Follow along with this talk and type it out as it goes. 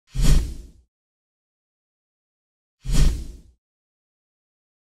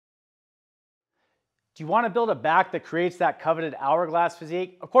Do you want to build a back that creates that coveted hourglass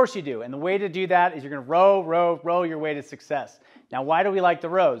physique? Of course you do. And the way to do that is you're going to row, row, row your way to success. Now, why do we like the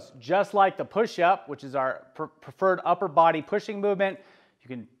rows? Just like the push-up, which is our preferred upper body pushing movement, you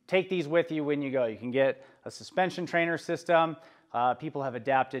can take these with you when you go. You can get a suspension trainer system. People have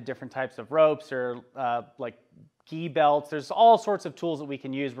adapted different types of ropes or like gi belts. There's all sorts of tools that we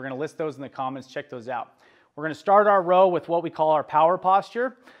can use. We're going to list those in the comments. Check those out. We're going to start our row with what we call our power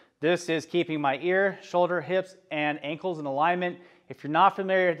posture. This is keeping my ear, shoulder, hips, and ankles in alignment. If you're not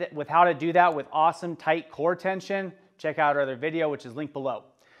familiar with how to do that with awesome tight core tension, check out our other video, which is linked below.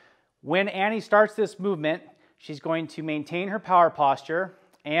 When Annie starts this movement, she's going to maintain her power posture,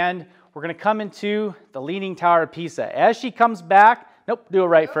 and we're going to come into the leaning tower of Pisa. As she comes back, nope, do it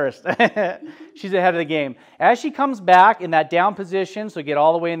right first. She's ahead of the game. As she comes back in that down position, so get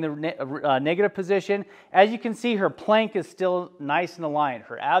all the way in the negative position, as you can see, her plank is still nice and aligned.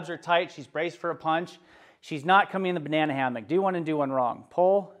 Her abs are tight. She's braced for a punch. She's not coming in the banana hammock. Do one and do one wrong.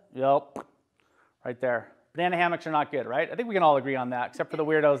 Pull, yep, right there. Banana hammocks are not good, right? I think we can all agree on that, except for the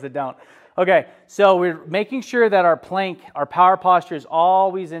weirdos that don't. Okay, so we're making sure that our plank, our power posture is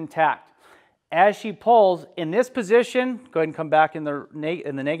always intact. As she pulls, in this position, go ahead and come back in the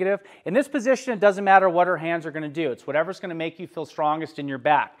negative. In this position, it doesn't matter what her hands are going to do. It's whatever's going to make you feel strongest in your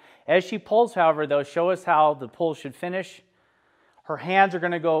back. As she pulls, however, though, show us how the pull should finish. Her hands are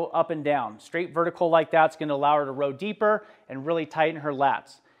going to go up and down. Straight vertical like that's going to allow her to row deeper and really tighten her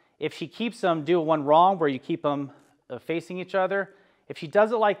lats. If she keeps them, do one wrong where you keep them facing each other. If she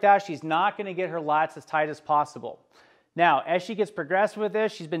does it like that, she's not going to get her lats as tight as possible. Now, as she gets progressive with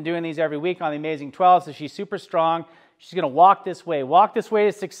this, she's been doing these every week on the Amazing 12, so she's super strong. She's going to walk this way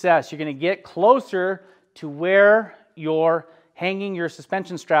to success. You're going to get closer to where you're hanging your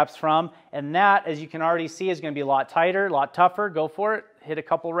suspension straps from, and that, as you can already see, is going to be a lot tighter, a lot tougher. Go for it. Hit a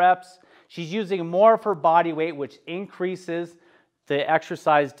couple reps. She's using more of her body weight, which increases the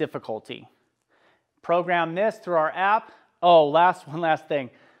exercise difficulty. Program this through our app. Oh, one last thing.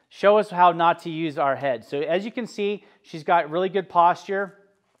 Show us how not to use our head. So as you can see, she's got really good posture.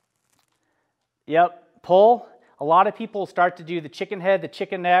 Yep, pull. A lot of people start to do the chicken head, the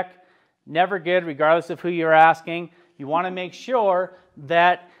chicken neck. Never good, regardless of who you're asking. You want to make sure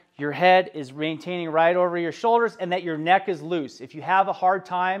that your head is maintaining right over your shoulders and that your neck is loose. If you have a hard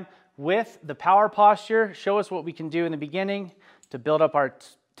time with the power posture, show us what we can do in the beginning to build up our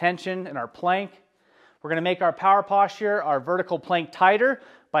tension and our plank. We're going to make our power posture, our vertical plank tighter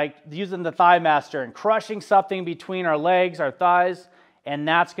by using the Thighmaster and crushing something between our legs, our thighs, and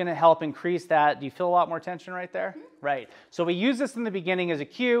that's going to help increase that. Do you feel a lot more tension right there? Right. So we use this in the beginning as a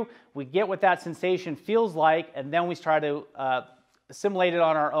cue. We get what that sensation feels like, and then we try to assimilate it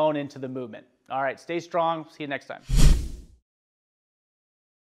on our own into the movement. All right, stay strong. See you next time.